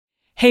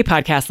Hey,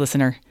 podcast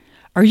listener.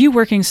 Are you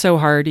working so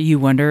hard you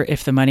wonder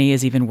if the money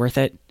is even worth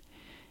it?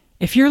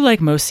 If you're like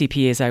most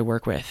CPAs I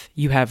work with,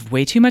 you have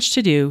way too much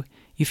to do,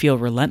 you feel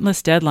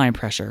relentless deadline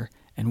pressure,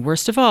 and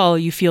worst of all,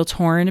 you feel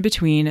torn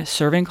between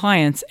serving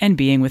clients and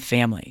being with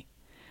family.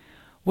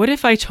 What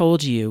if I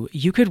told you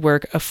you could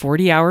work a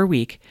 40-hour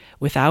week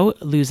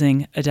without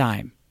losing a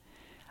dime?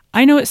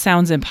 I know it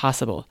sounds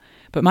impossible,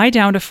 but my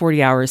Down to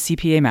 40 Hours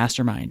CPA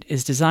Mastermind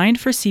is designed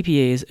for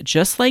CPAs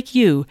just like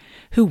you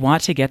who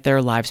want to get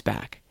their lives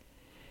back.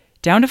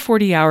 Down to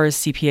 40 Hours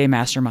CPA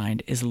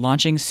Mastermind is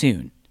launching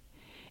soon.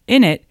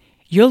 In it,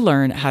 you'll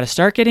learn how to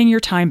start getting your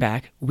time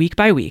back week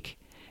by week,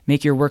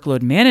 make your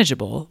workload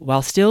manageable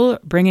while still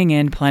bringing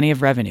in plenty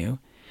of revenue,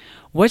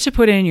 what to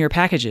put in your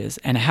packages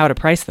and how to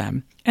price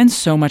them, and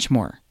so much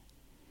more.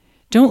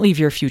 Don't leave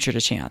your future to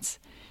chance.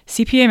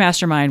 CPA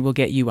Mastermind will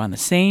get you on the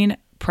sane,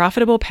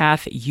 profitable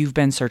path you've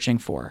been searching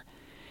for.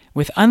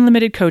 With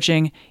unlimited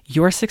coaching,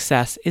 your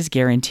success is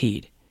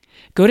guaranteed.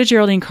 Go to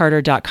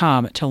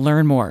GeraldineCarter.com to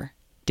learn more.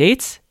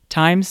 Dates,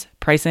 times,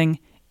 pricing,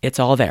 it's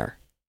all there.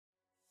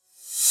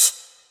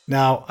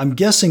 Now, I'm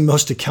guessing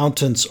most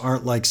accountants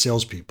aren't like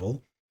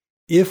salespeople.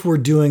 If we're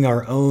doing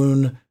our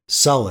own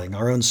selling,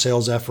 our own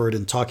sales effort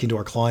and talking to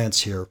our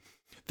clients here,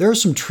 there are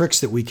some tricks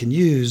that we can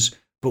use.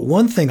 But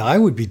one thing I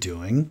would be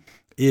doing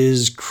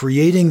is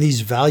creating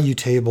these value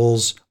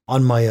tables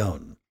on my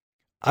own.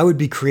 I would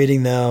be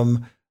creating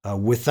them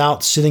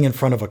without sitting in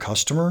front of a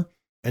customer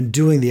and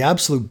doing the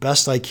absolute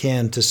best I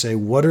can to say,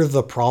 what are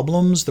the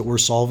problems that we're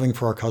solving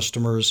for our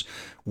customers?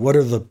 What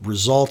are the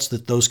results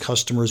that those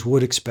customers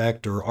would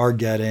expect or are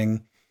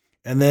getting?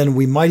 And then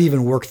we might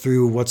even work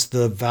through what's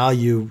the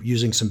value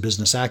using some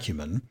business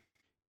acumen.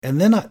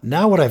 And then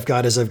now what I've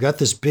got is I've got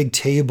this big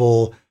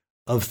table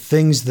of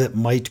things that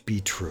might be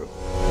true.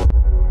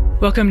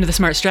 Welcome to the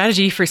Smart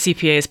Strategy for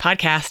CPAs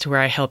podcast, where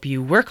I help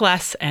you work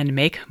less and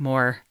make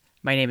more.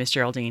 My name is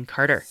Geraldine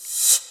Carter.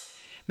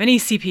 Many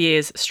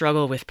CPAs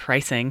struggle with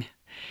pricing.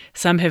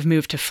 Some have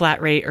moved to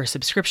flat rate or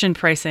subscription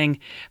pricing,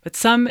 but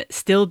some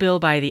still bill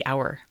by the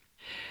hour.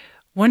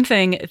 One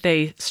thing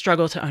they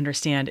struggle to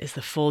understand is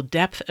the full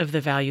depth of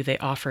the value they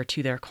offer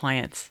to their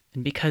clients.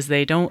 And because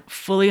they don't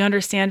fully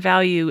understand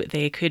value,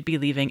 they could be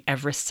leaving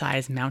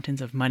Everest-sized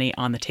mountains of money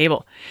on the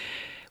table,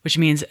 which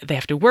means they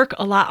have to work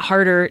a lot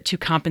harder to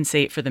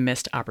compensate for the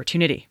missed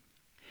opportunity.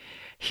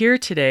 Here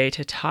today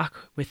to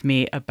talk with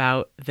me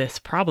about this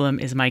problem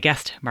is my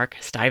guest, Mark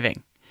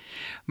Stiving.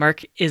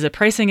 Mark is a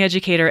pricing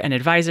educator and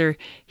advisor.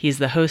 He's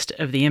the host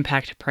of the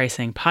Impact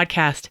Pricing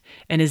podcast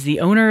and is the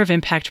owner of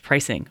Impact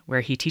Pricing,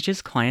 where he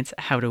teaches clients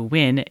how to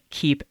win,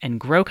 keep, and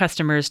grow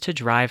customers to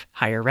drive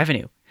higher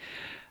revenue.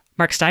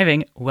 Mark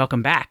Stiving,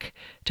 welcome back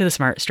to the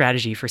Smart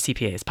Strategy for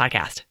CPAs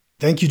podcast.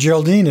 Thank you,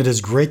 Geraldine. It is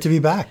great to be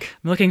back.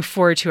 I'm looking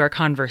forward to our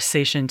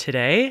conversation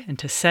today, and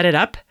to set it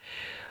up,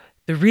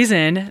 the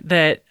reason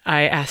that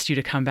I asked you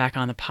to come back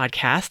on the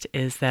podcast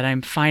is that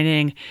I'm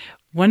finding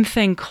one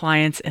thing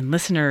clients and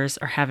listeners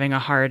are having a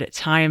hard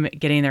time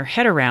getting their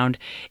head around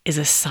is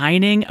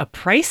assigning a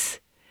price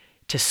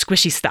to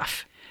squishy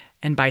stuff.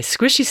 And by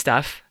squishy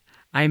stuff,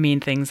 I mean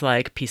things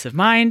like peace of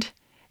mind,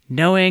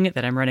 knowing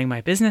that I'm running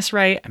my business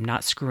right, I'm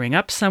not screwing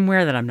up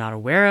somewhere that I'm not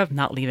aware of,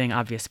 not leaving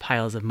obvious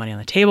piles of money on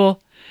the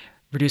table,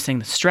 reducing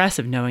the stress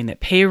of knowing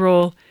that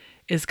payroll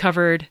is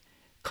covered,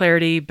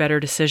 clarity, better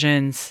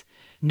decisions,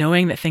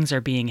 knowing that things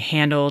are being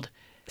handled,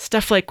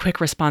 stuff like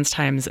quick response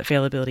times,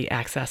 availability,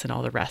 access, and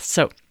all the rest.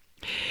 So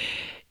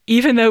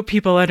even though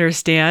people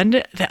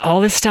understand that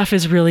all this stuff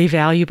is really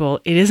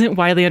valuable, it isn't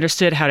widely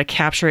understood how to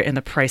capture it in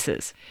the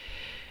prices.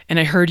 And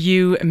I heard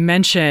you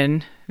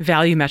mention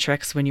value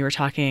metrics when you were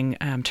talking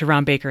to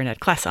Ron Baker and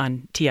Ed Kless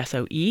on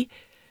TSOE,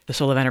 the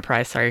Soul of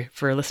Enterprise, sorry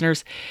for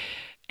listeners.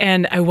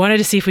 And I wanted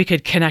to see if we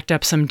could connect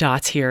up some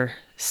dots here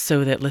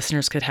so that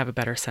listeners could have a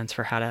better sense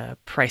for how to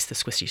price the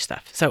squishy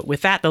stuff. So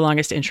with that, the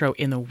longest intro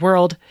in the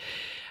world,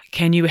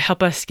 can you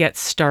help us get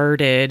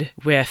started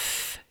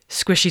with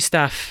squishy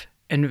stuff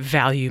and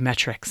value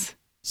metrics?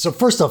 So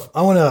first off,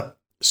 I want to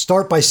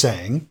start by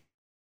saying,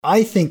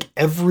 I think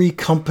every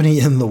company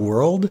in the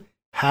world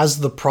has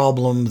the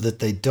problem that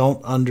they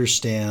don't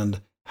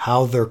understand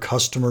how their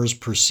customers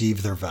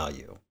perceive their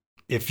value.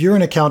 If you're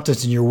an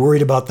accountant and you're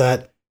worried about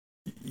that,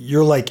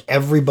 you're like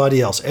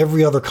everybody else,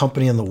 every other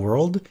company in the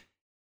world.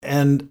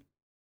 And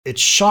it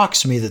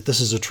shocks me that this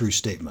is a true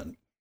statement,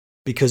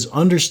 because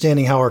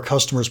understanding how our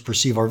customers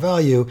perceive our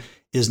value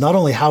is not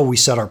only how we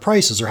set our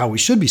prices or how we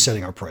should be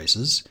setting our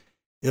prices,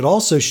 it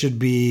also should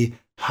be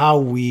how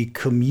we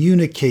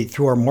communicate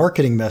through our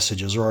marketing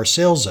messages or our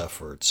sales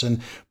efforts. And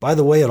by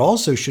the way, it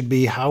also should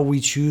be how we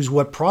choose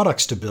what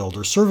products to build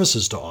or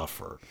services to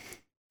offer.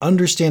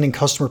 Understanding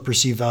customer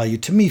perceived value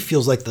to me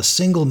feels like the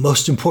single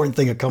most important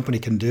thing a company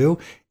can do.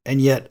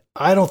 And yet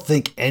I don't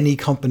think any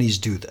companies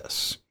do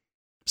this.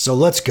 So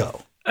let's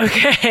go.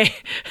 Okay.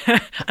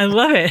 I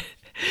love it.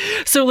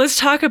 So let's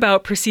talk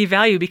about perceived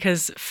value,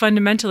 because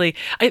fundamentally,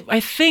 I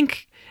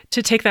think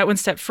to take that one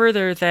step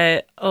further,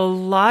 that a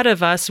lot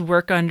of us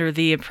work under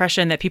the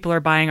impression that people are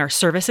buying our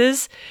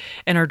services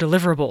and our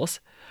deliverables,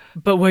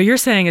 But what you're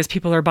saying is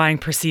people are buying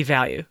perceived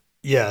value.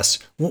 Yes.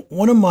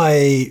 One of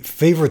my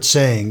favorite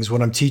sayings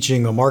when I'm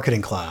teaching a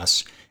marketing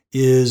class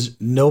is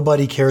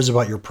nobody cares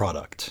about your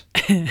product.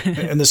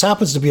 And this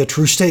happens to be a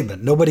true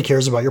statement. Nobody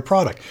cares about your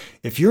product.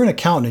 If you're an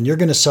accountant and you're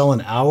going to sell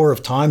an hour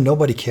of time,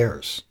 nobody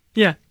cares.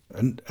 Yeah.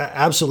 And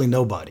absolutely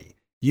nobody.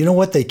 You know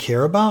what they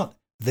care about?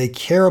 They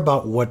care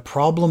about what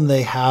problem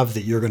they have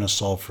that you're going to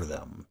solve for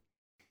them.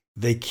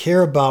 They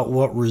care about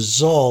what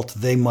result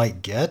they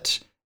might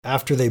get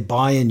after they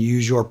buy and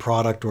use your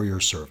product or your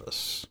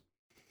service.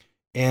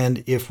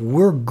 And if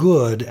we're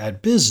good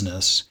at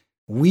business,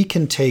 we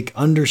can take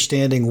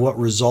understanding what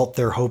result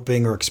they're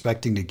hoping or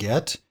expecting to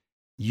get,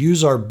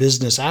 use our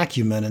business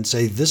acumen and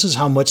say, this is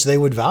how much they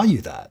would value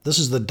that. This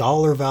is the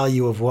dollar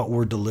value of what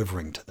we're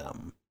delivering to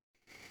them.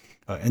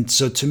 And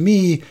so to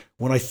me,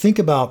 when I think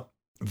about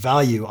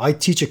value, I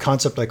teach a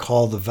concept I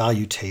call the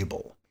value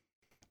table.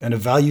 And a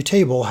value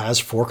table has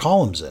 4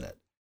 columns in it.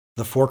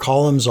 The 4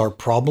 columns are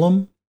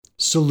problem,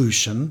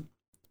 solution,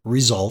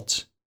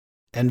 result,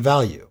 and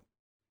value.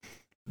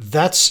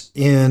 That's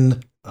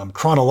in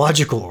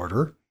chronological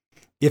order.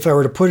 If I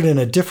were to put it in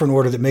a different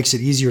order that makes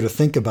it easier to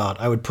think about,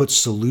 I would put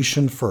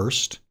solution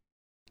first,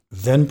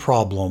 then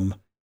problem,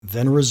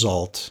 then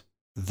result,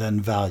 then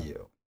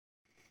value.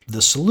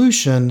 The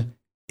solution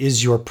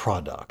is your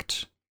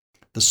product.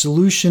 The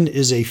solution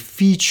is a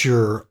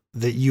feature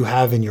that you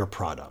have in your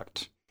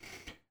product.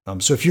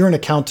 So if you're an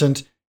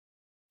accountant,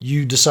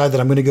 you decide that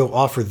I'm going to go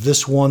offer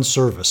this one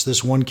service,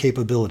 this one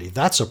capability.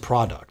 That's a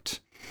product.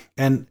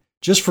 And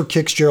just for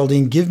kicks,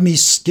 Geraldine, give me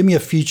a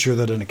feature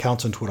that an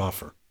accountant would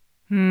offer.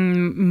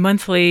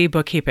 Monthly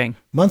bookkeeping.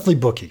 Monthly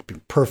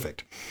bookkeeping.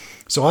 Perfect.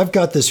 So I've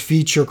got this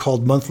feature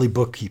called monthly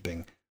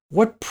bookkeeping.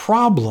 What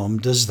problem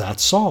does that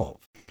solve?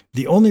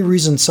 The only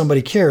reason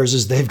somebody cares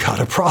is they've got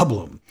a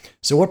problem.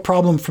 So what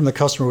problem from the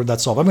customer would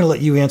that solve? I'm going to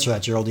let you answer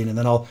that, Geraldine, and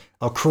then I'll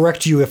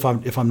correct you if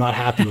I'm not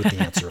happy with the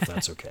answer, if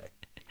that's okay.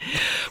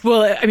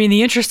 Well, I mean,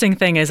 the interesting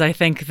thing is I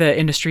think the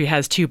industry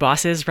has 2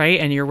 bosses, right?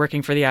 And you're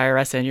working for the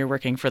IRS and you're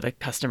working for the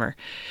customer.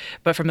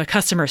 But from the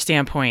customer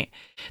standpoint,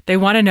 they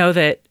want to know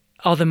that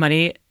all the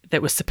money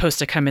that was supposed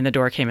to come in the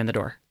door came in the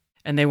door.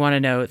 And they want to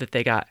know that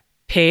they got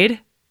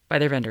paid by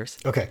their vendors.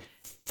 Okay.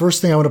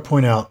 First thing I want to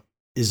point out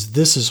is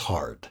this is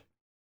hard,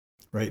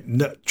 right?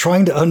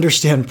 Trying to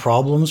understand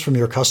problems from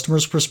your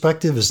customer's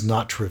perspective is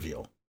not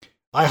trivial.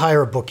 I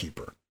hire a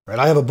bookkeeper. Right?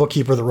 I have a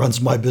bookkeeper that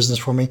runs my business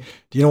for me.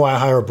 Do you know why I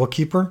hire a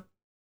bookkeeper?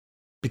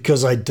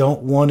 Because I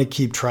don't want to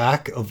keep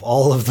track of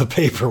all of the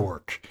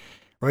paperwork,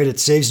 right? It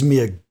saves me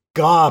a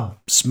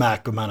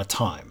gobsmack amount of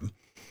time.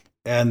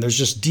 And there's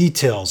just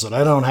details that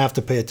I don't have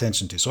to pay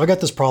attention to. So I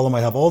got this problem. I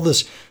have all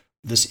this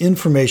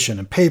information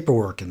and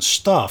paperwork and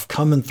stuff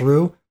coming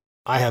through.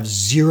 I have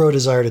zero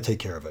desire to take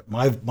care of it.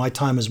 My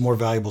time is more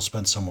valuable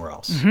spent somewhere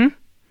else. Mm-hmm.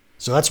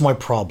 So that's my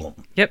problem.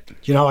 Yep. Do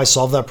you know how I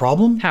solve that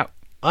problem? How?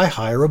 I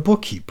hire a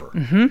bookkeeper.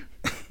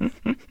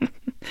 Mm-hmm.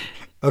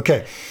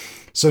 Okay,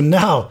 so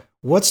now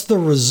what's the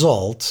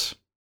result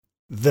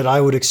that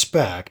I would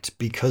expect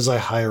because I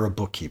hire a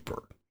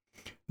bookkeeper?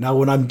 Now,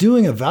 when I'm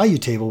doing a value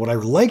table, what I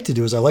like to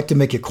do is I like to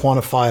make it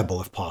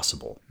quantifiable if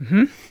possible.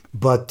 Mm-hmm.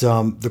 But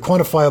the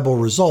quantifiable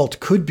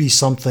result could be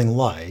something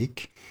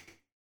like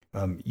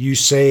you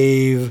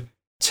save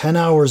 10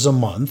 hours a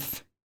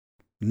month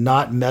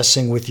not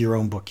messing with your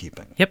own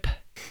bookkeeping. Yep.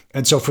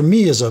 And so for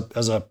me as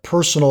a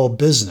personal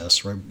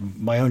business, right,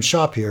 my own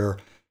shop here,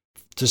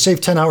 to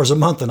save 10 hours a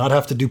month and not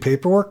have to do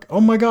paperwork,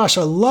 oh my gosh,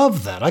 I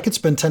love that. I could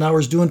spend 10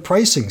 hours doing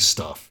pricing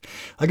stuff.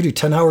 I could do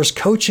 10 hours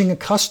coaching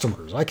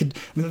customers.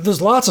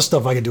 There's lots of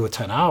stuff I could do with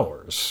 10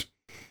 hours.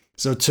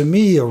 So to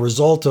me, a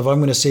result of I'm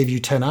going to save you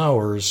 10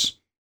 hours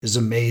is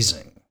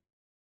amazing.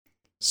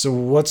 So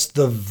what's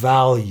the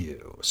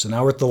value? So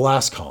now we're at the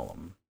last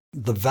column.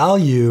 The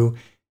value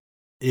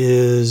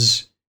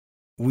is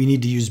we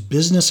need to use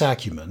business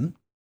acumen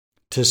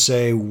to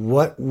say,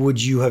 what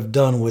would you have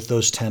done with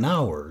those 10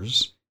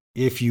 hours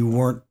if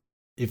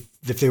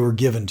they were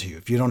given to you,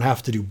 if you don't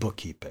have to do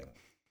bookkeeping,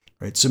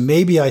 right? So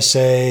maybe I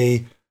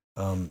say,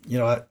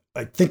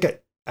 I think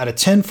out of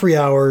 10 free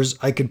hours,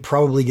 I could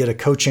probably get a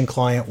coaching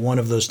client one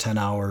of those 10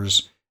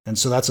 hours. And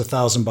so that's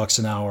 $1,000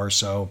 an hour.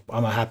 So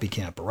I'm a happy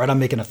camper, right? I'm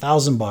making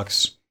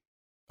 $1,000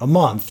 a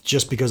month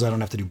just because I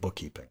don't have to do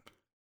bookkeeping.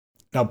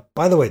 Now,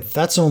 by the way,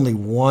 that's only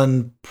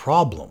one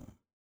problem.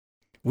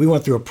 We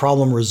went through a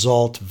problem,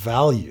 result,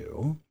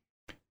 value.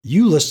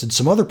 You listed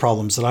some other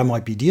problems that I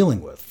might be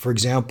dealing with. For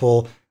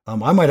example,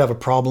 I might have a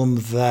problem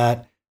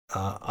that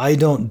I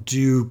don't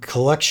do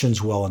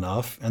collections well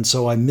enough, and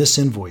so I miss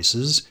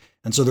invoices,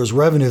 and so there's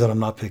revenue that I'm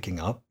not picking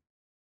up.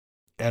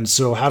 And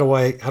so how do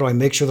I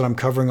make sure that I'm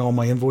covering all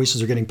my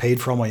invoices or getting paid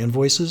for all my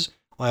invoices?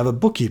 Well, I have a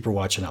bookkeeper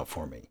watching out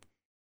for me.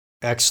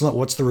 Excellent.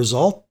 What's the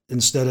result?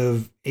 Instead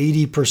of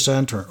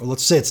 80%, or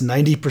let's say it's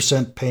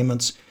 90%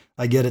 payments,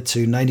 I get it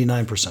to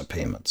 99%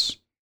 payments.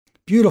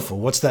 Beautiful.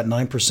 What's that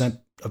 9%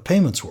 of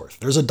payments worth?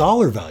 There's a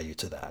dollar value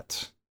to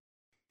that.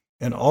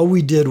 And all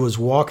we did was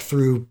walk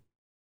through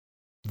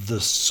the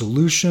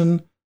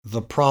solution,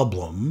 the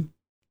problem,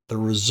 the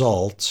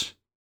result,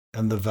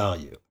 and the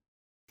value.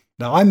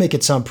 Now, I make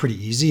it sound pretty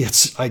easy.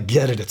 I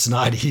get it. It's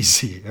not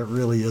easy. It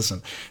really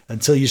isn't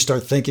until you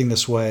start thinking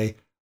this way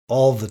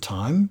all the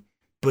time.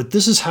 But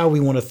this is how we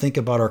want to think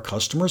about our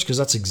customers because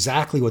that's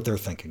exactly what they're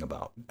thinking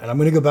about. And I'm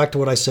going to go back to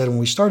what I said when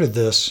we started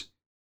this.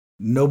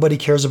 Nobody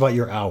cares about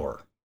your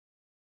hour.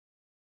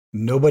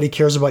 Nobody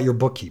cares about your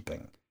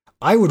bookkeeping.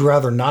 I would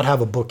rather not have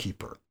a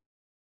bookkeeper,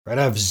 right?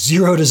 I have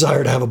zero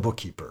desire to have a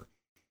bookkeeper.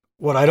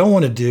 What I don't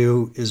want to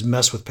do is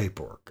mess with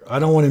paperwork. I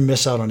don't want to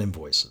miss out on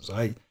invoices.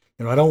 I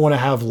don't want to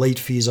have late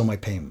fees on my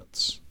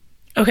payments.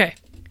 Okay.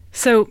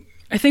 So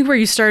I think where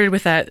you started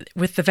with that,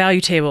 with the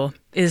value table,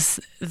 is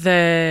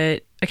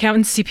that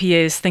accountants,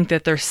 CPAs think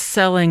that they're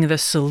selling the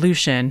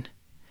solution,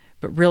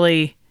 but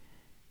really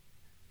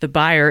the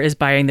buyer is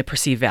buying the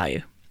perceived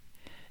value.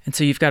 And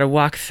so you've got to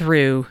walk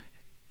through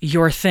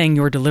your thing,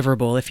 your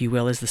deliverable, if you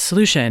will, is the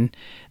solution,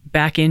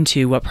 back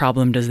into what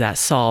problem does that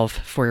solve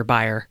for your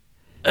buyer.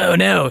 Oh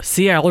no,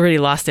 see, I already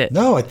lost it.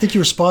 No, I think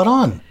you were spot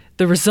on.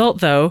 The result,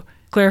 though,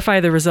 clarify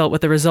the result, what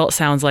the result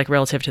sounds like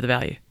relative to the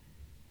value.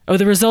 Oh,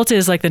 the result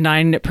is like the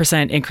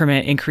 9%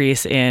 increment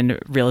increase in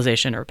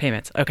realization or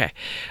payments. Okay.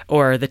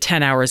 Or the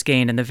 10 hours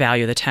gain in the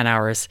value of the 10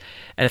 hours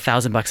at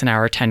 $1,000 an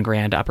hour, 10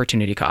 grand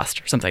opportunity cost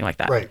or something like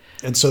that. Right.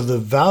 And so the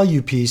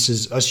value piece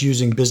is us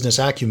using business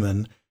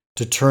acumen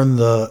to turn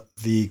the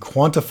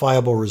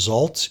quantifiable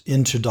results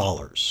into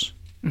dollars.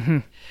 Mm-hmm.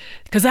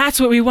 Because that's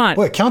what we want.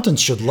 Boy,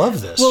 accountants should love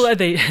this. Well,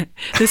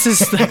 this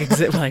is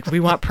like we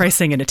want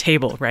pricing in a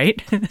table,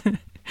 right?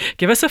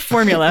 Give us a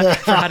formula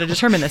for how to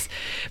determine this.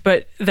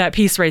 But that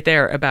piece right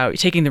there about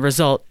taking the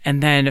result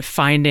and then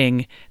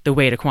finding the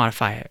way to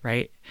quantify it,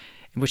 right?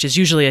 Which is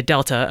usually a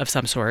delta of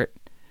some sort.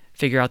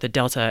 Figure out the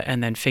delta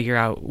and then figure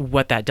out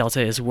what that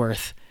delta is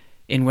worth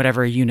in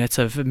whatever units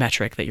of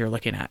metric that you're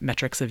looking at.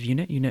 Metrics of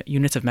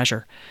units of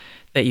measure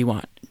that you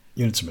want.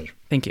 Units of measure.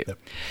 Thank you. Yep.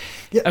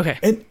 Yeah.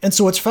 Okay. And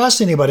so what's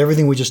fascinating about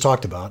everything we just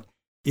talked about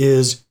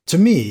is, to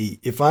me,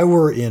 if I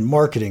were in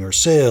marketing or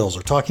sales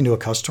or talking to a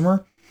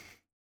customer,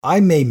 I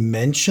may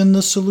mention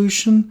the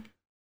solution,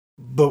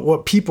 but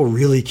what people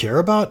really care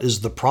about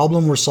is the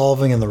problem we're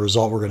solving and the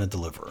result we're going to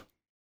deliver.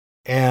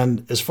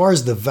 And as far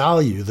as the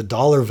value, the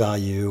dollar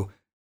value,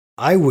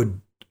 I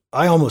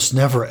almost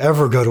never,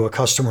 ever go to a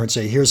customer and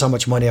say, here's how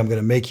much money I'm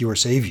going to make you or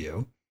save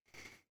you.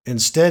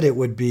 Instead, it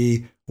would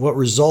be, what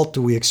result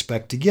do we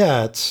expect to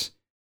get?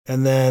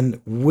 And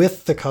then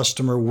with the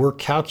customer, we're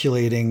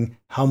calculating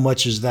how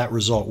much is that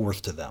result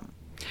worth to them.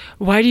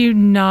 Why do you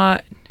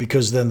not?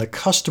 Because then the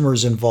customer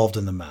is involved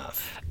in the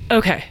math.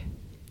 Okay,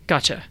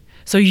 gotcha.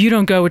 So you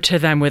don't go to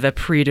them with a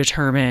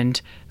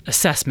predetermined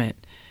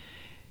assessment.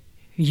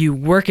 You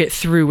work it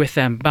through with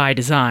them by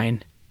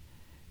design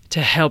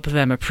to help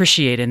them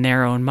appreciate in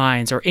their own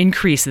minds or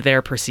increase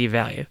their perceived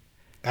value.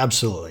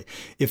 Absolutely.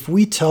 If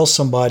we tell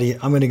somebody,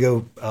 I'm going to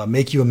go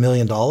make you $1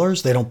 million,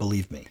 they don't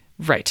believe me.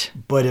 Right.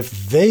 But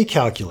if they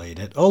calculate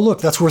it, oh, look,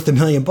 that's worth $1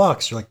 million.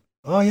 You're like,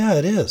 oh, yeah,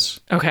 it is.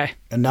 Okay.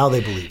 And now they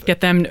believe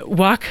it.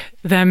 Walk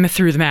them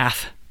through the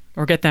math,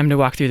 or get them to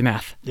walk through the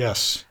math.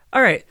 Yes.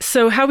 All right.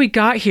 So how we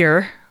got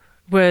here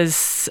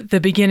was the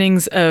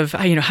beginnings of,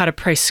 how to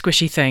price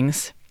squishy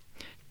things.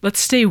 Let's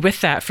stay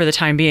with that for the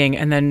time being,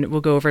 and then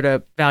we'll go over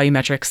to value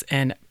metrics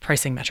and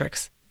pricing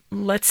metrics.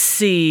 Let's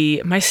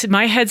see.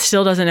 My head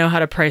still doesn't know how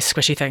to price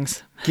squishy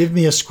things. Give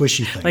me a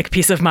squishy thing. Like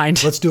peace of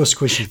mind. Let's do a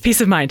squishy thing. Peace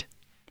of mind.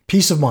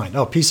 Peace of mind.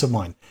 Oh, peace of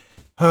mind.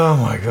 Oh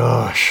my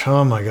gosh.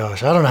 I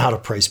don't know how to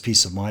price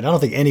peace of mind. I don't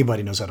think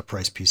anybody knows how to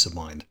price peace of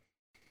mind.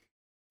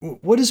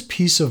 What does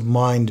peace of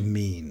mind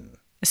mean?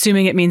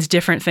 Assuming it means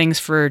different things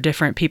for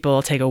different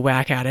people, take a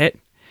whack at it.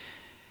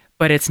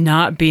 But it's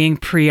not being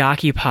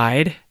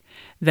preoccupied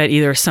that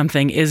either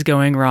something is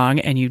going wrong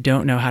and you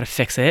don't know how to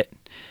fix it,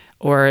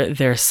 or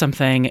there's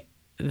something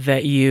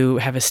that you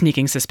have a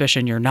sneaking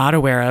suspicion you're not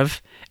aware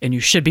of and you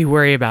should be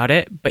worried about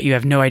it, but you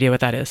have no idea what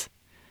that is.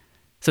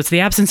 So it's the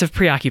absence of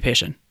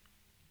preoccupation.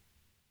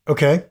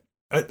 Okay.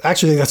 I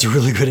actually think that's a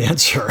really good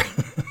answer.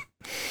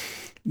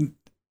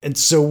 And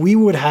so we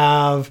would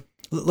have,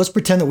 let's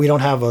pretend that we're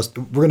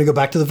going to go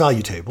back to the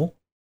value table,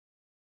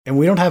 and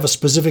we don't have a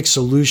specific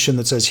solution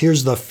that says,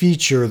 here's the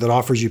feature that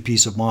offers you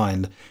peace of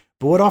mind.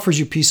 But what offers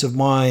you peace of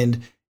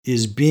mind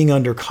is being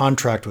under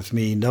contract with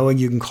me, knowing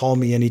you can call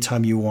me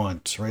anytime you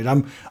want, right?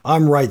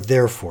 I'm right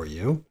there for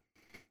you.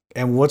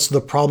 And what's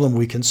the problem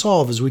we can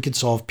solve is we could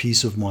solve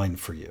peace of mind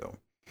for you.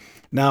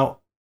 Now,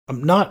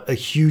 I'm not a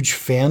huge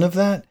fan of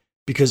that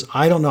because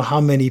I don't know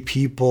how many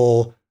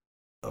people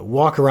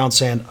walk around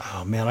saying,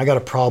 oh man, I got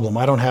a problem.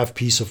 I don't have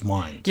peace of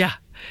mind. Yeah.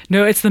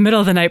 No, it's the middle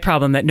of the night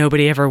problem that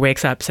nobody ever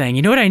wakes up saying,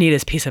 you know what I need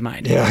is peace of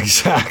mind. Yeah,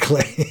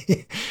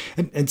 exactly.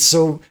 and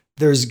so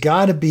there's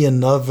got to be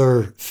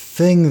another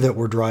thing that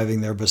we're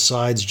driving there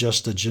besides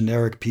just a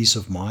generic peace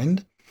of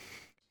mind.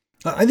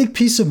 I think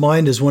peace of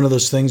mind is one of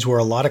those things where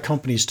a lot of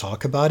companies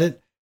talk about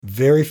it.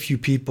 Very few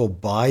people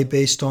buy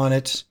based on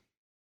it.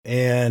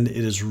 And it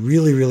is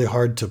really, really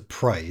hard to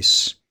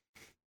price.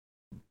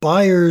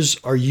 Buyers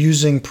are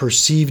using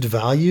perceived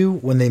value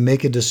when they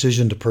make a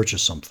decision to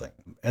purchase something.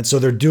 And so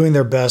they're doing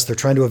their best. They're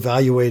trying to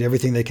evaluate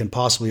everything they can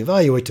possibly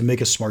evaluate to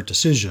make a smart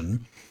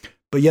decision.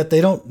 but yet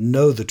they don't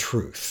know the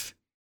truth.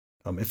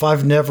 If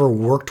I've never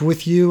worked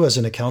with you as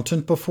an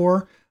accountant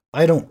before,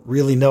 I don't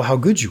really know how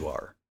good you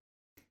are.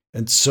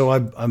 And so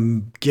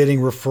I'm getting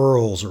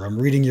referrals, or I'm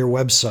reading your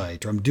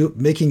website, or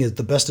I'm making it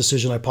the best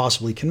decision I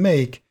possibly can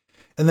make.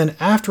 And then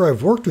after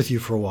I've worked with you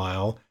for a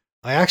while,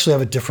 I actually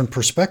have a different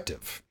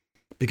perspective,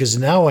 because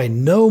now I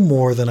know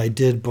more than I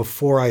did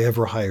before I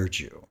ever hired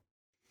you.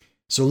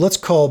 So let's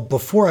call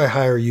before I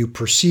hire you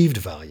perceived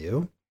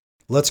value.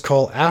 Let's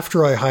call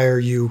after I hire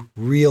you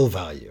real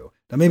value.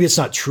 Now, maybe it's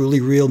not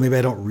truly real. Maybe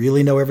I don't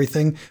really know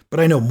everything, but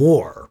I know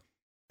more.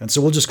 And so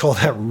we'll just call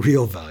that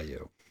real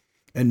value.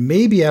 And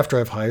maybe after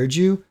I've hired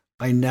you,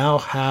 I now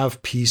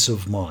have peace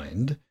of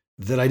mind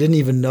that I didn't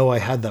even know I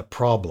had that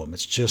problem.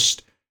 It's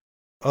just,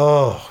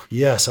 oh,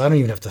 yes, I don't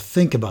even have to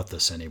think about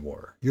this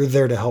anymore. You're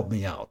there to help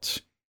me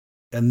out.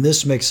 And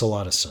this makes a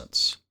lot of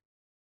sense.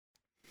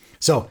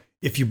 So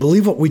if you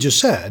believe what we just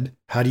said,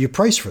 how do you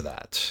price for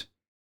that?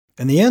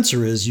 And the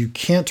answer is you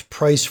can't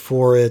price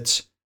for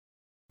it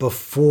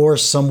before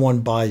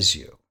someone buys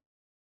you.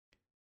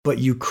 But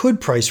you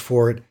could price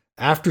for it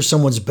after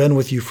someone's been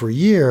with you for a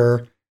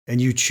year and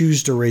you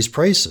choose to raise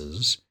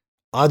prices.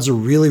 Odds are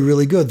really,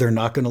 really good they're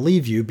not going to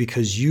leave you,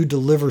 because you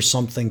deliver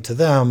something to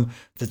them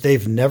that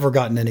they've never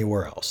gotten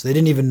anywhere else. They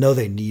didn't even know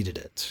they needed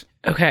it.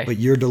 Okay. But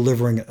you're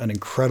delivering an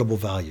incredible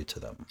value to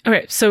them.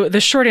 Okay. So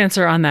the short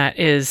answer on that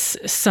is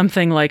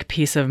something like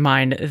peace of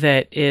mind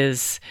that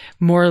is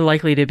more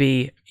likely to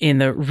be in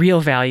the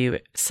real value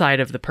side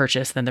of the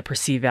purchase than the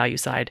perceived value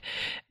side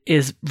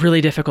is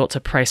really difficult to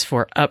price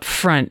for up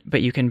front,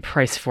 but you can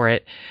price for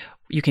it.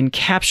 You can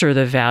capture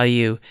the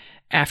value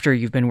after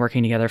you've been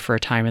working together for a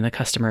time and the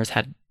customer's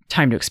had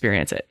time to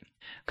experience it.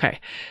 Okay.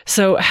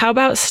 So how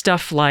about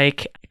stuff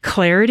like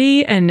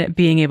clarity and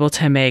being able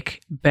to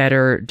make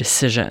better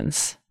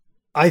decisions?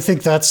 I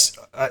think that's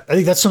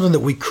something that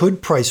we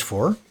could price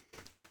for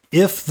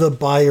if the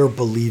buyer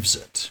believes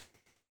it.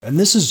 And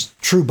this is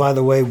true, by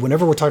the way,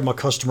 whenever we're talking about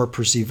customer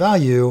perceived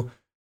value,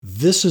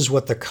 this is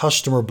what the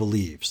customer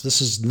believes. This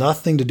has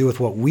nothing to do with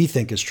what we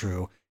think is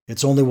true.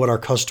 It's only what our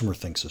customer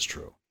thinks is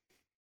true.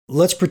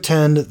 Let's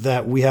pretend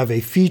that we have a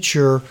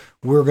feature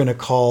we're going to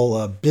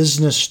call a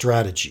business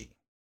strategy.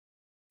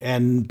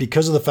 And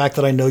because of the fact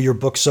that I know your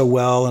book so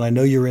well and I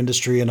know your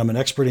industry and I'm an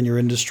expert in your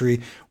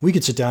industry, we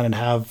could sit down and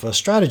have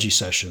strategy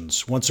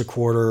sessions once a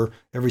quarter,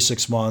 every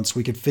 6 months.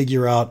 We could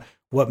figure out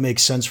what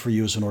makes sense for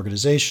you as an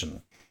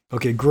organization.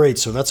 Okay, great.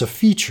 So that's a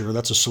feature.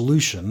 That's a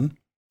solution.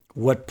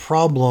 What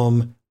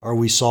problem are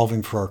we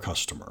solving for our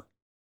customer?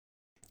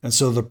 And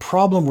so the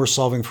problem we're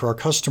solving for our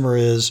customer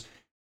is,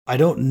 I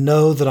don't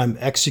know that I'm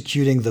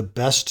executing the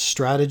best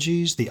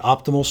strategies, the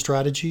optimal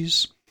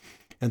strategies.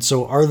 And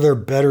so are there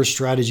better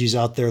strategies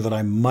out there that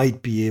I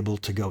might be able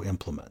to go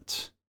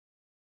implement?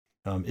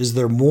 Is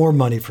there more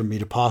money for me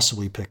to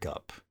possibly pick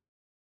up?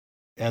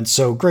 And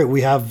so, great,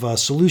 we have a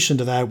solution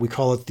to that. We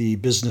call it the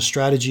business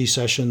strategy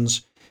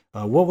sessions.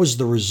 What was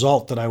the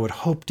result that I would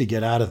hope to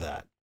get out of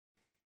that?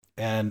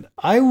 And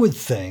I would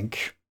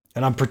think,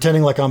 and I'm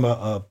pretending like I'm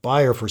a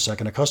buyer for a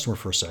second, a customer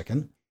for a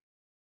second,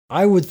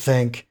 I would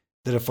think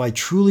that if I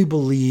truly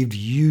believed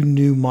you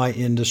knew my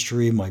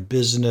industry, my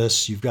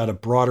business, you've got a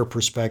broader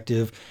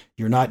perspective,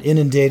 you're not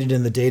inundated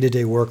in the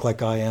day-to-day work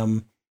like I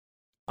am,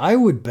 I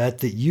would bet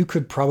that you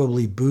could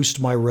probably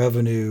boost my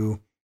revenue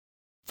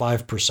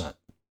 5%,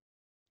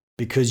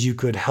 because you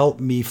could help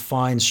me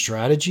find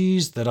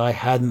strategies that I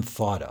hadn't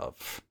thought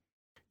of.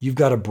 You've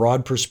got a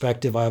broad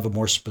perspective, I have a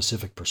more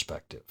specific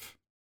perspective.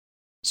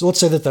 So let's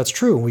say that that's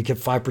true and we get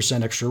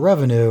 5% extra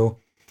revenue.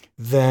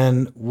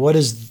 Then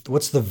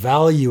what's the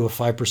value of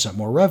 5%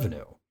 more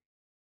revenue?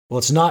 Well,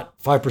 it's not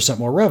 5%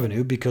 more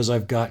revenue, because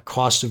I've got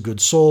cost of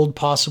goods sold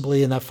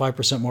possibly in that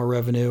 5% more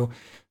revenue.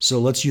 So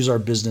let's use our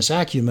business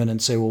acumen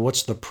and say, well,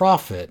 what's the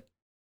profit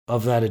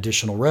of that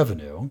additional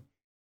revenue?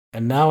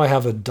 And now I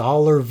have a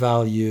dollar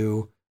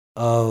value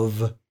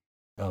of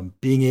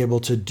being able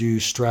to do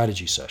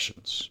strategy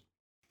sessions.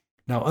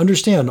 Now,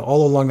 understand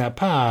all along that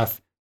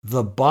path,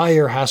 the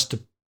buyer has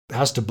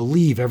to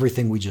believe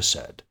everything we just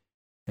said.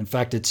 In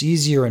fact, it's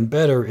easier and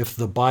better if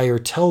the buyer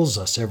tells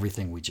us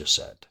everything we just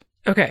said.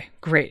 Okay,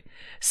 great.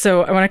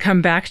 So I want to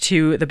come back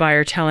to the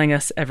buyer telling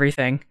us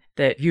everything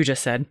that you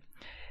just said.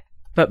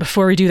 But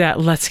before we do that,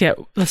 let's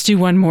do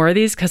one more of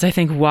these, because I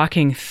think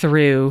walking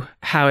through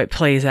how it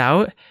plays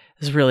out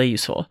is really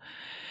useful.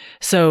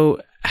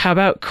 So how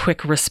about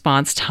quick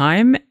response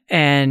time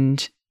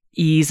and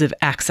ease of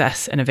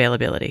access and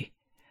availability?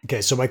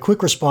 Okay, so by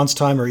quick response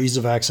time or ease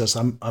of access,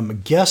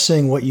 I'm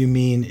guessing what you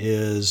mean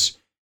is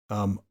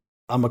I'm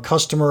a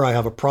customer, I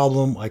have a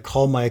problem, I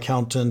call my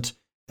accountant,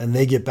 and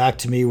they get back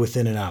to me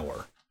within an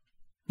hour.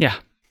 Yeah.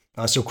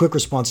 So quick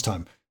response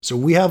time. So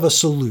we have a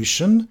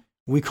solution.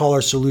 We call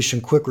our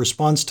solution quick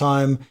response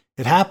time.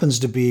 It happens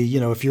to be,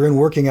 if you're in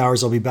working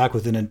hours, I'll be back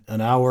within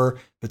an hour.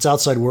 If it's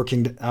outside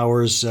working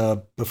hours,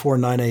 before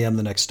 9 a.m.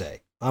 the next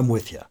day, I'm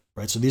with you,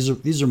 right? So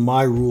these are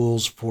my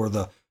rules for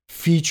the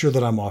feature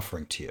that I'm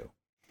offering to you.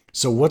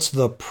 So what's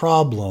the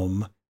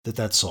problem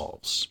that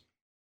solves?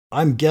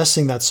 I'm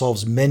guessing that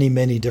solves many,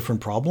 many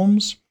different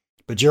problems,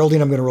 But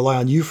Geraldine, I'm going to rely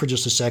on you for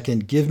just a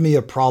second. Give me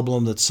a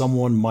problem that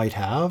someone might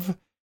have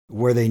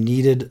where they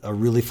needed a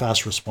really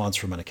fast response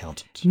from an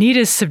accountant. Need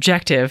is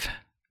subjective,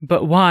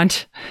 but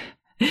want,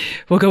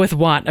 we'll go with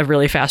want a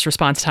really fast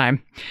response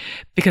time,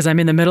 because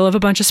I'm in the middle of a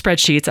bunch of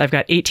spreadsheets. I've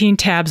got 18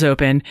 tabs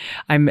open.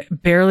 I'm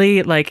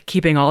barely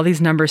keeping all these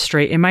numbers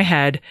straight in my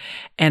head.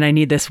 And I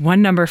need this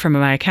one number from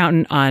my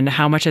accountant on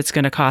how much it's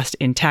going to cost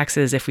in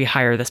taxes if we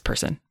hire this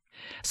person,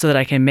 so that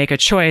I can make a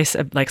choice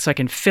of, so I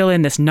can fill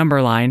in this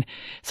number line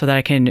so that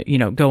I can,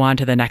 go on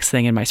to the next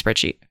thing in my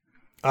spreadsheet.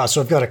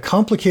 So I've got a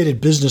complicated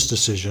business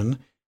decision.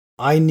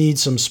 I need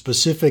some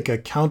specific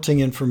accounting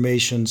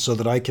information so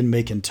that I can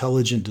make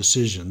intelligent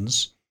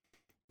decisions.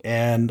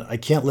 And I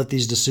can't let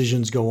these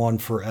decisions go on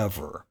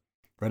forever,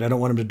 right? I don't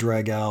want them to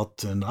drag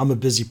out. And I'm a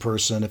busy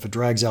person. If it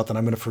drags out, then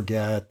I'm going to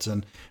forget.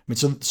 And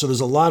so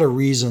there's a lot of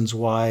reasons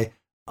why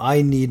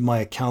I need my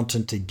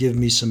accountant to give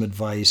me some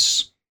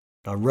advice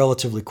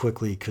relatively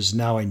quickly, because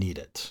now I need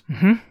it.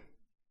 Mm-hmm.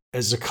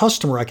 As a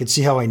customer, I can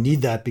see how I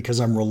need that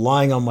because I'm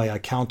relying on my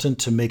accountant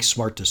to make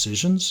smart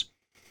decisions.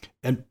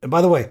 And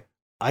by the way,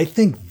 I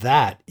think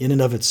that in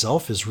and of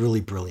itself is really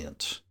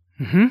brilliant.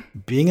 Mm-hmm.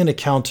 Being an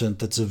accountant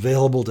that's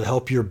available to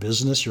help your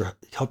business,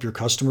 help your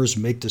customers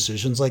make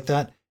decisions like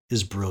that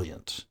is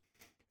brilliant.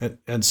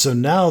 And so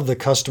now the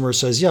customer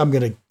says, yeah,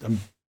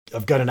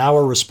 I've got an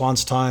hour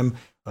response time.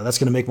 That's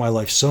going to make my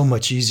life so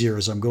much easier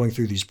as I'm going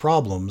through these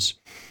problems,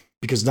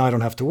 because now I don't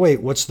have to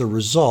wait. What's the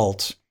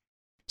result?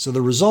 So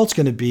the result's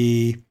going to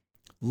be,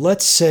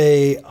 let's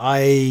say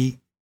I'm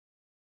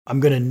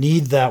going to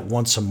need that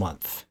once a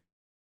month.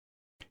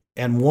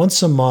 And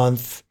once a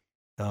month,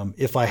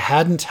 if I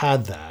hadn't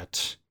had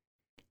that,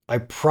 I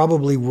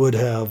probably would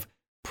have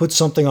put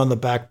something on the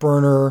back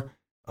burner,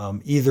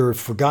 either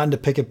forgotten to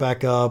pick it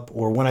back up,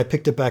 or when I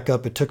picked it back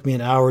up, it took me an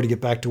hour to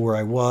get back to where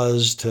I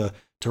was, to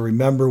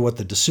remember what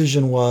the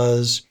decision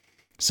was.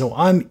 So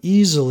I'm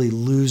easily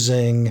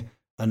losing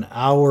an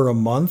hour a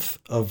month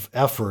of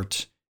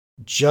effort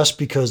just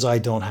because I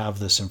don't have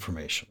this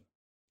information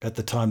at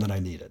the time that I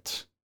need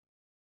it.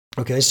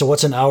 Okay, so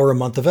what's an hour a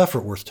month of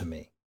effort worth to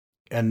me?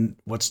 And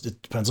it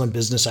depends on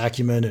business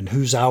acumen and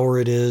whose hour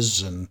it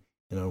is, and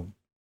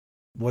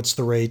what's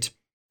the rate.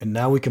 And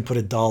now we can put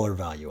a dollar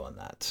value on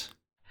that.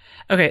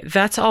 Okay,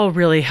 that's all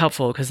really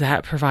helpful, because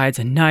that provides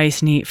a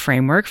nice, neat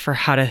framework for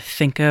how to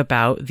think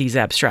about these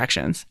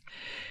abstractions.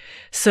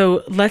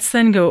 So let's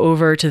then go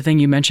over to the thing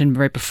you mentioned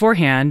right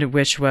beforehand,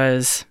 which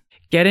was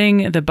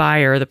getting the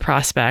buyer, the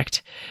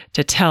prospect,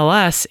 to tell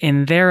us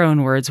in their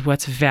own words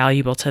what's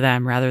valuable to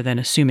them, rather than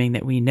assuming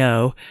that we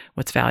know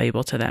what's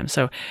valuable to them.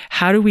 So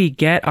how do we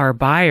get our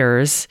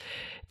buyers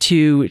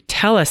to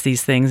tell us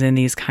these things in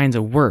these kinds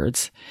of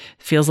words?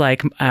 It feels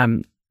like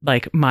mind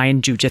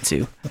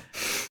jujitsu.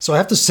 So I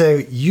have to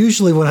say,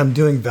 usually when I'm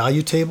doing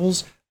value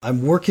tables,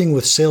 I'm working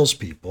with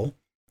salespeople,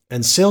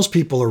 and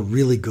salespeople are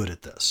really good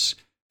at this,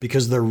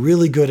 because they're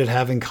really good at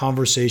having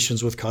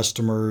conversations with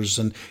customers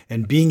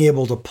and being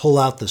able to pull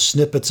out the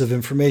snippets of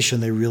information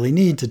they really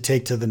need to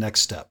take to the next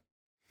step.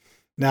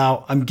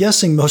 Now, I'm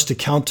guessing most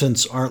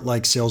accountants aren't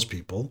like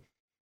salespeople.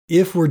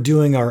 If we're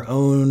doing our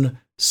own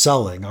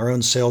selling, our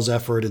own sales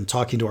effort, and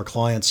talking to our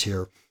clients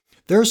here,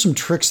 there are some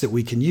tricks that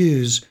we can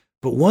use.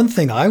 But one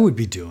thing I would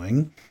be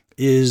doing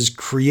is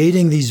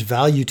creating these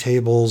value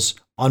tables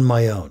on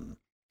my own.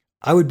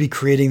 I would be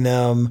creating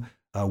them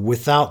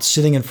without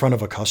sitting in front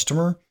of a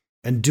customer,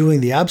 and doing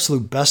the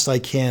absolute best I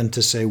can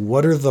to say,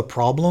 what are the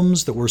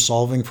problems that we're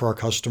solving for our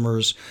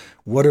customers?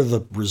 What are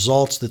the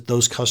results that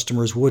those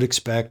customers would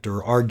expect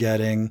or are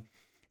getting?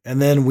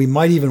 And then we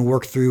might even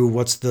work through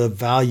what's the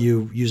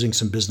value using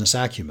some business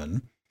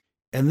acumen.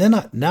 And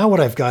then now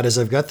what I've got is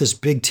I've got this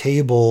big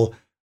table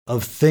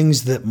of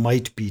things that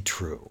might be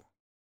true.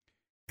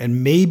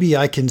 And maybe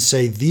I can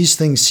say these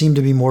things seem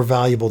to be more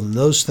valuable than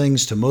those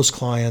things to most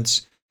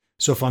clients.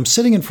 So if I'm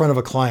sitting in front of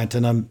a client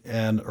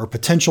or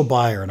potential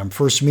buyer, and I'm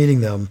first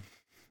meeting them,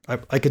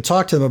 I could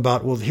talk to them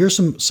about, well, here's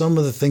some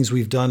of the things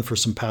we've done for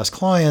some past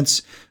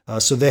clients.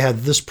 So they had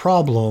this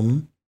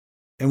problem,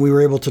 and we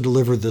were able to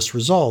deliver this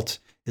result.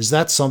 Is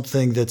that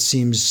something that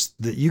seems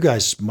that you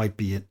guys might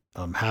be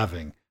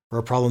having, or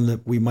a problem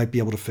that we might be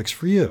able to fix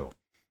for you?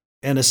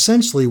 And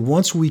essentially,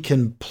 once we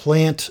can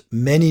plant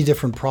many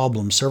different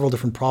problems, several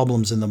different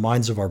problems in the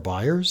minds of our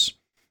buyers,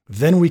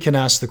 then we can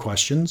ask the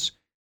questions.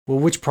 Well,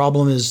 which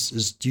problem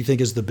do you think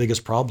is the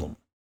biggest problem?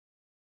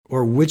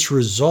 Or which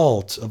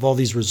result of all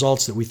these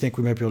results that we think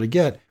we might be able to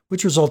get,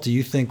 which result do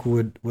you think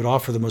would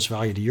offer the most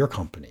value to your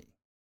company?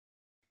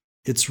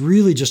 It's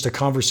really just a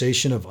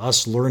conversation of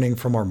us learning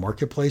from our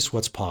marketplace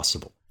what's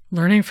possible.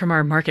 Learning from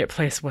our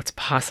marketplace what's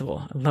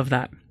possible. I love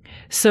that.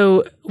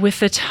 So with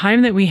the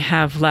time that we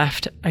have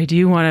left, I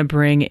do want to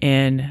bring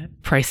in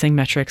pricing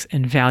metrics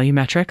and value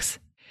metrics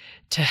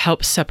to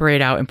help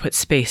separate out and put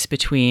space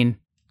between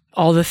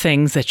all the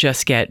things that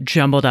just get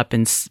jumbled up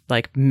and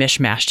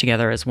mishmashed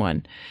together as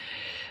one.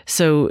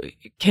 So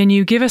can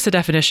you give us a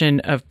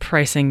definition of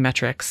pricing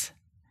metrics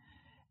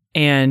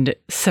and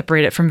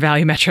separate it from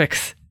value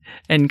metrics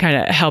and kind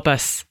of help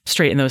us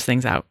straighten those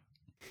things out?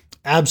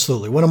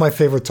 Absolutely. One of my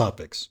favorite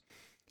topics.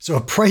 So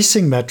a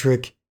pricing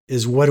metric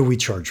is what do we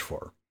charge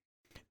for?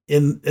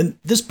 And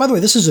this, by the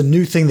way, this is a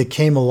new thing that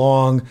came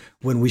along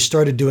when we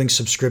started doing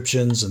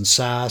subscriptions and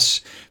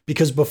SaaS,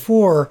 because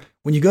before,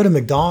 when you go to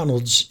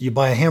McDonald's, you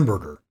buy a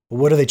hamburger.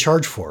 Well, what do they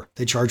charge for?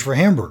 They charge for a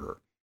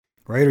hamburger,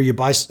 right? Or you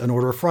buy an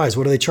order of fries.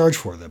 What do they charge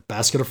for? The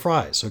basket of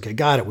fries. Okay,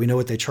 got it. We know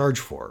what they charge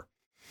for.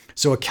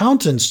 So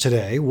accountants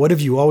today, what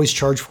have you always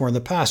charged for in the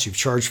past? You've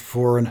charged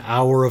for an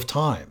hour of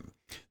time.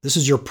 This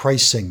is your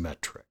pricing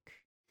metric.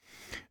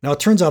 Now, it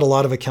turns out a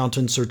lot of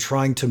accountants are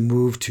trying to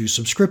move to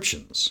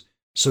subscriptions.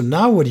 So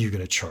now what are you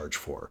going to charge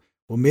for?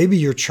 Well, maybe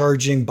you're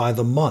charging by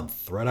the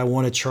month, right? I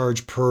want to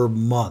charge per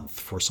month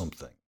for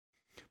something.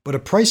 But a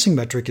pricing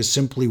metric is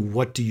simply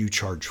what do you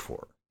charge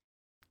for?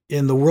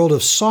 In the world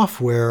of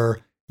software,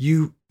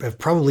 you have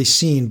probably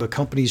seen, but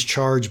companies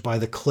charge by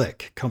the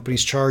click.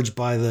 Companies charge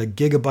by the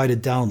gigabyte of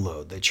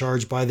download. They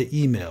charge by the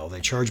email.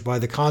 They charge by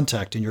the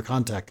contact in your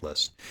contact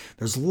list.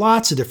 There's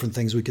lots of different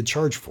things we could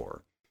charge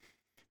for.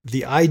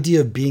 The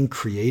idea of being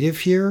creative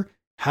here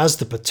has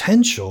the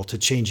potential to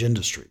change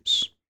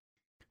industries.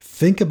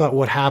 Think about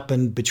what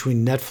happened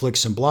between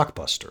Netflix and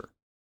Blockbuster.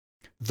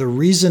 The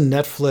reason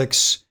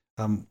Netflix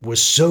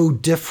was so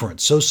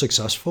different, so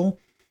successful,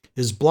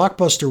 is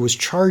Blockbuster was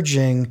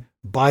charging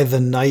by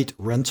the night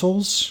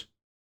rentals,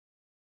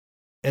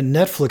 and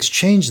Netflix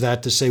changed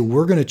that to say,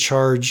 we're going to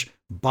charge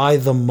by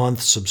the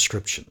month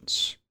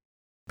subscriptions.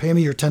 Pay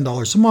me your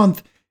 $10 a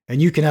month,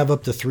 and you can have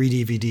up to 3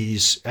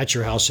 DVDs at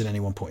your house at any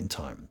one point in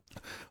time.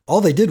 All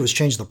they did was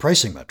change the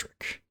pricing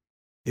metric.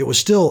 It was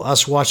still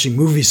us watching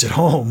movies at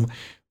home,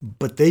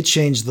 but they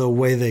changed the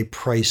way they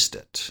priced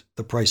it,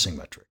 the pricing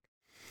metric.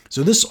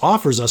 So this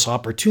offers us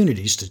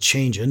opportunities to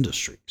change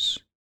industries.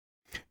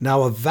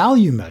 Now, a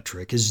value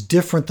metric is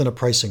different than a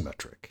pricing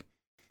metric.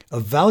 A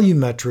value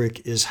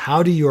metric is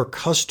how do your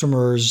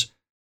customers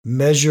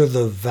measure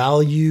the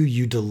value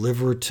you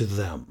deliver to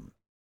them?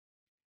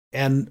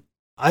 And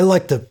I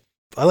like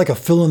a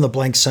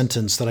fill-in-the-blank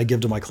sentence that I give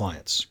to my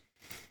clients.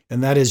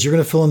 And that is, you're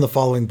going to fill in the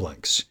following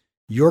blanks.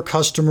 Your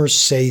customers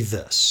say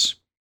this: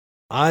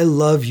 I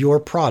love your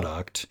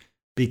product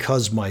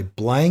because my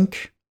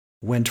blank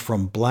went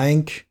from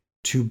blank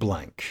to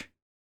blank.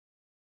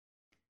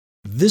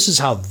 This is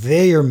how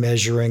they are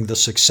measuring the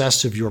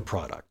success of your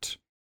product.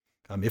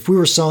 If we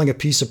were selling a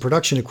piece of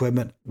production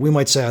equipment, we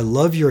might say, I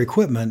love your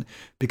equipment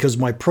because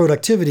my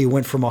productivity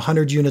went from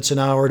 100 units an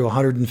hour to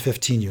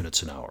 115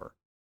 units an hour.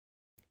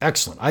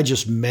 Excellent. I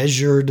just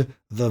measured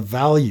the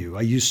value.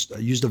 I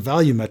used a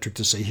value metric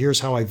to say,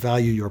 here's how I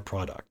value your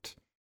product.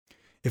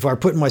 If I were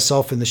putting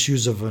myself in the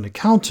shoes of an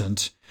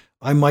accountant,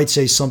 I might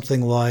say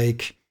something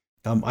like,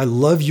 I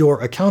love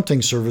your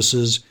accounting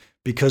services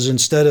because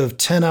instead of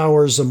 10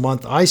 hours a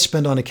month I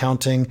spend on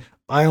accounting,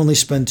 I only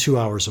spend 2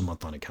 hours a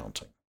month on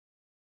accounting.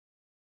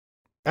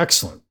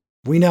 Excellent.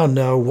 We now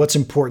know what's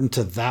important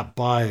to that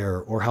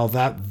buyer or how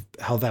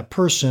that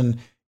person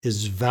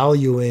is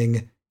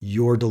valuing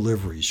your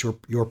deliveries,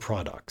 your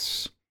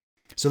products.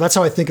 So that's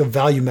how I think of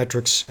value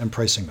metrics and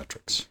pricing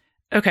metrics.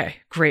 Okay,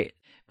 great.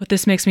 What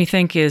this makes me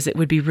think is it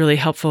would be really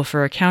helpful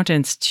for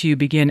accountants to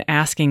begin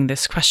asking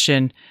this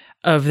question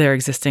of their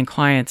existing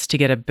clients to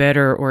get a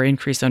better or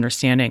increased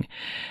understanding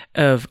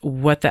of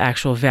what the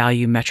actual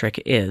value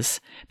metric is,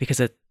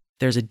 because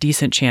there's a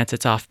decent chance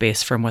it's off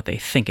base from what they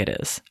think it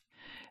is.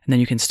 And then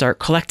you can start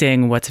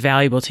collecting what's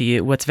valuable to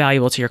you, what's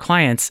valuable to your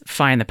clients,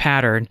 find the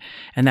pattern,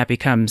 and that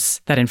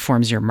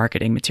informs your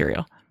marketing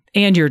material.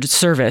 And your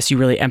service, you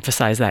really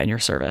emphasize that in your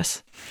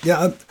service.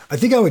 Yeah, I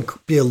think I would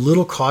be a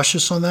little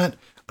cautious on that.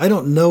 I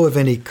don't know of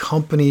any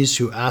companies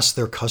who ask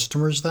their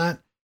customers that.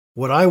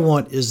 What I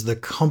want is the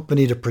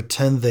company to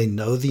pretend they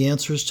know the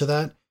answers to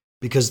that,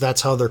 because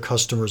that's how their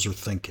customers are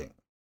thinking.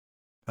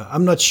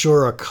 I'm not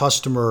sure a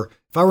customer,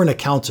 if I were an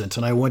accountant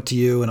and I went to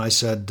you and I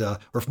said, or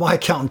if my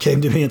accountant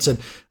came to me and said,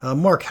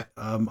 Mark,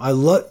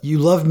 you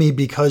love me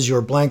because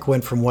your blank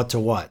went from what to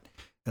what.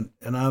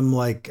 And I'm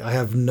like, I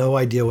have no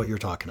idea what you're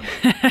talking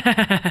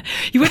about.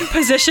 You wouldn't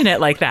position it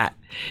like that.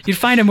 You'd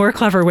find a more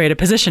clever way to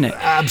position it.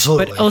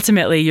 Absolutely. But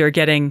ultimately, you're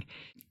getting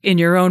in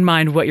your own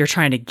mind what you're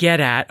trying to get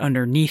at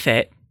underneath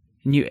it.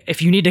 And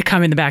if you need to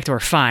come in the back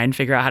door, fine,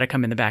 figure out how to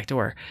come in the back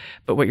door.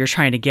 But what you're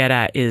trying to get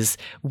at is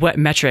what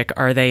metric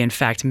are they in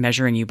fact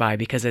measuring you by?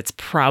 Because it's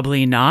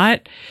probably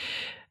not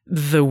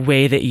the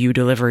way that you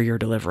deliver your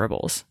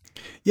deliverables.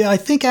 Yeah, I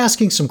think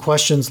asking some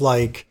questions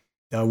like,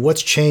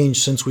 what's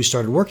changed since we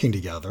started working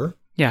together?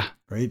 Yeah.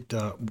 Right.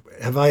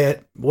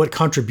 What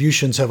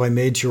contributions have I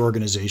made to your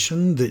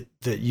organization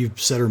that you've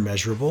said are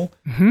measurable?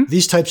 Mm-hmm.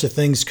 These types of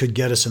things could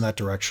get us in that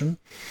direction.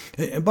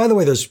 And by the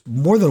way, there's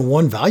more than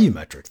one value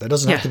metric. That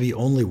doesn't have to be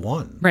only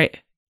one. Right.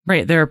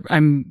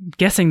 I'm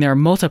guessing there are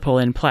multiple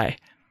in play.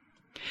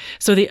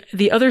 So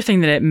the other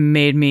thing that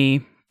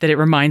it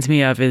reminds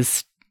me of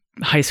is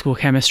high school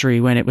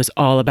chemistry, when it was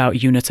all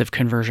about units of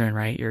conversion,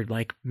 right? You're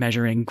like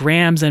measuring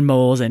grams and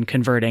moles and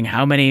converting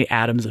how many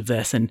atoms of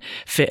this and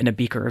fit in a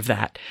beaker of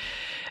that.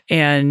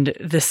 And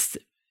this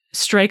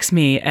strikes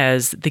me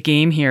as the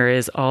game here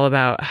is all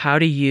about how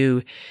do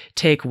you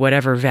take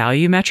whatever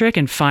value metric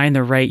and find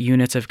the right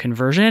units of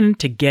conversion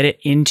to get it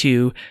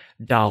into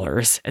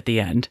dollars at the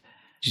end.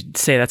 You'd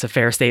say that's a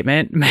fair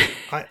statement?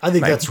 I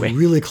think that's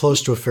really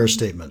close to a fair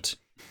statement.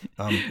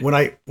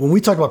 When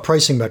we talk about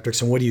pricing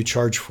metrics and what do you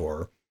charge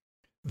for,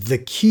 the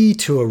key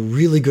to a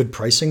really good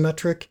pricing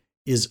metric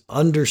is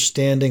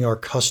understanding our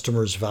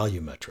customers'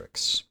 value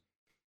metrics.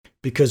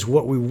 Because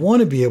what we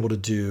want to be able to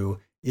do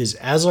is,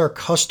 as our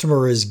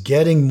customer is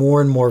getting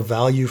more and more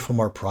value from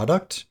our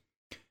product,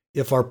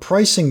 if our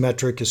pricing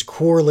metric is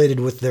correlated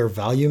with their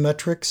value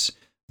metrics,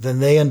 then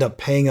they end up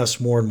paying us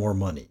more and more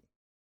money.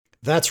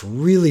 That's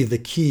really the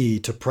key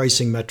to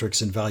pricing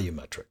metrics and value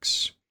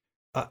metrics.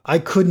 I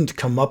couldn't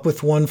come up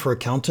with one for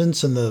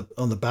accountants on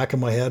the back of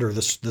my head or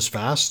this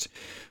fast,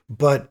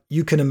 but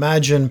you can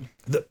imagine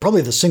that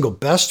probably the single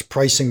best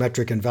pricing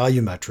metric and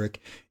value metric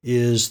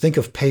is, think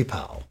of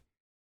PayPal.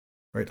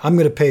 Right? I'm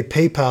going to pay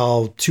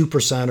PayPal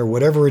 2% or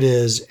whatever it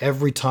is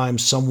every time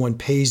someone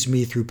pays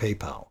me through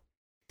PayPal.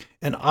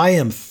 And I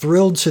am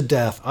thrilled to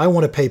death. I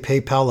want to pay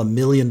PayPal $1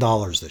 million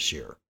this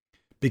year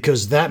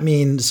because that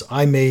means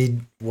I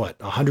made,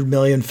 $100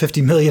 million,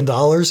 $50 million?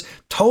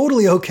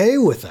 Totally okay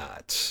with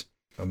that.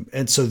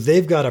 And so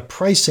they've got a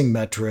pricing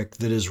metric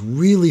that is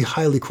really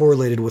highly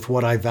correlated with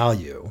what I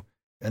value,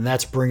 and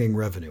that's bringing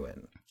revenue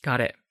in. Got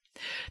it.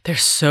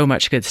 There's so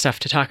much good stuff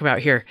to talk about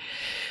here.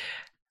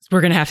 We're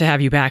going to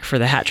have you back for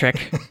the hat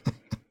trick.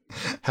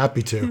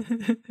 Happy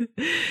to.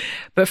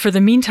 But for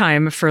the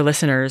meantime, for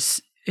listeners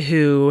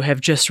who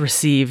have just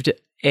received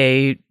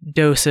a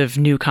dose of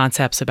new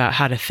concepts about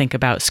how to think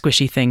about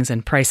squishy things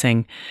and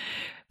pricing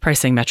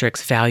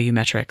metrics, value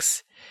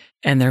metrics,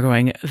 and they're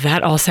going,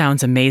 that all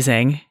sounds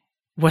amazing.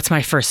 What's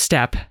my first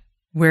step?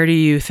 Where do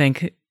you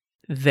think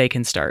they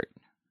can start?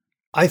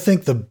 I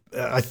think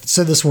I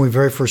said this when we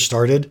very first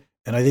started,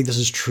 and I think this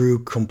is true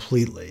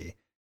completely.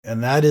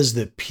 And that is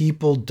that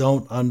people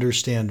don't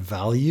understand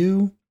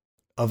value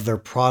of their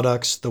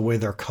products the way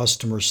their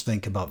customers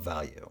think about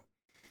value.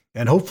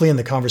 And hopefully in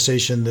the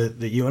conversation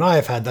that you and I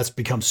have had, that's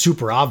become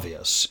super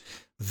obvious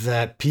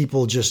that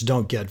people just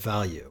don't get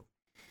value.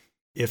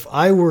 If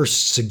I were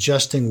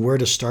suggesting where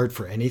to start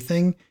for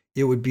anything,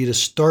 it would be to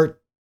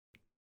start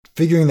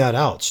figuring that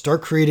out.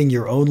 Start creating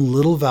your own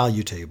little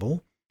value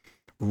table,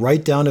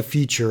 write down a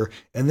feature,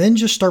 and then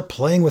just start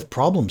playing with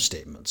problem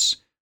statements.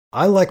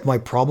 I like my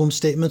problem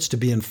statements to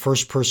be in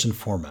first-person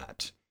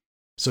format.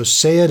 So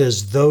say it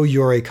as though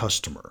you're a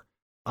customer.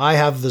 I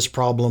have this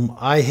problem.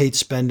 I hate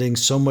spending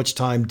so much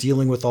time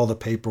dealing with all the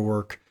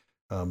paperwork.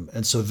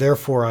 And so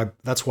therefore,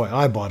 that's why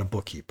I bought a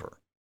bookkeeper.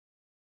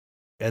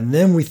 And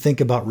then we think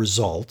about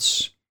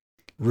results.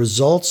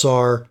 Results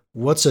are,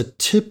 what's a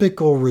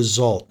typical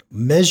result,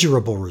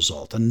 measurable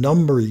result, a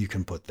number you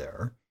can put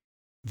there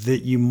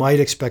that you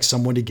might expect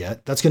someone to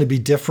get. That's going to be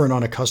different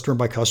on a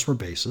customer-by-customer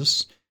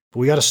basis. But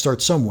we got to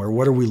start somewhere.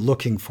 What are we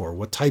looking for?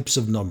 What types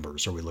of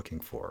numbers are we looking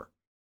for?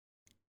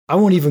 I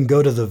won't even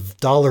go to the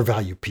dollar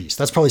value piece.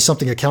 That's probably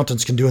something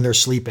accountants can do in their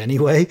sleep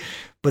anyway.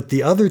 But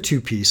the other two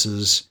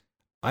pieces,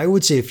 I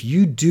would say if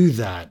you do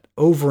that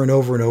over and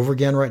over and over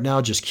again right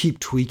now, just keep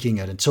tweaking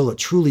it until it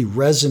truly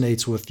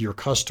resonates with your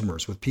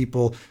customers, with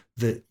people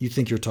that you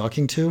think you're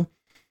talking to,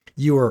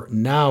 you are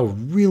now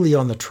really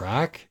on the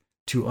track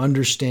to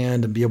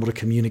understand and be able to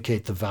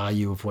communicate the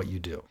value of what you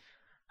do.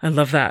 I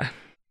love that.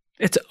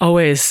 It's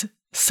always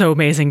so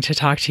amazing to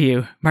talk to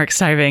you, Mark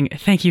Stiving.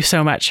 Thank you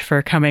so much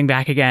for coming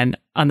back again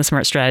on the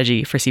Smart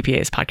Strategy for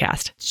CPAs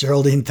podcast.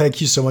 Geraldine, thank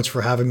you so much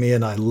for having me,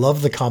 and I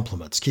love the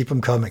compliments. Keep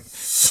them coming.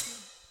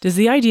 Does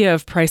the idea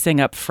of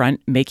pricing up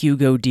front make you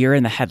go deer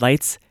in the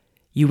headlights?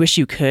 You wish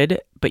you could,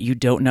 but you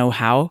don't know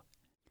how?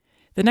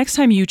 The next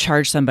time you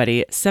charge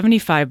somebody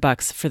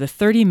 $75 for the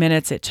 30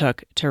 minutes it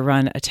took to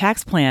run a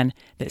tax plan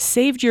that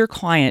saved your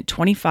client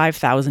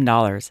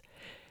 $25,000,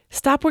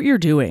 stop what you're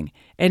doing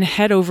and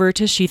head over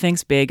to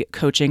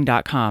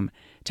shethinksbigcoaching.com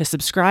to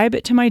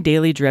subscribe to my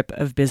daily drip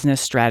of business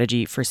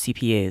strategy for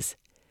CPAs.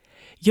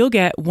 You'll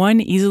get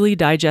one easily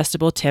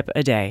digestible tip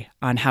a day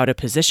on how to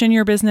position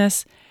your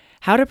business,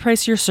 how to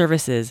price your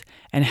services,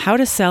 and how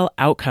to sell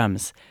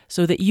outcomes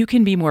so that you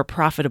can be more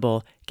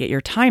profitable, get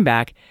your time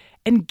back,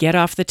 and get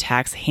off the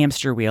tax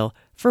hamster wheel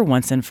for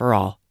once and for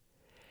all.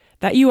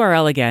 That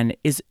URL again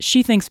is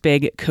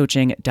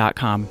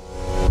shethinksbigcoaching.com.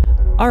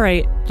 All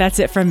right, that's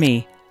it from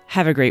me.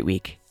 Have a great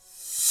week.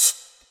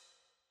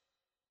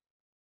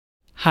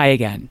 Hi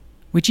again.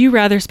 Would you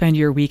rather spend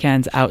your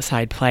weekends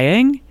outside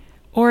playing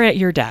or at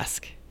your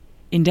desk?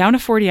 In Down to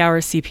 40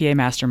 Hours CPA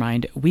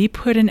Mastermind, we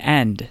put an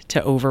end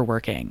to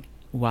overworking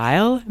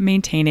while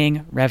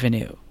maintaining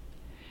revenue.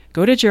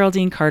 Go to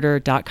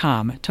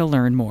GeraldineCarter.com to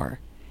learn more.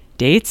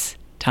 Dates,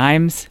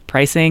 times,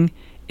 pricing,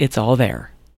 it's all there.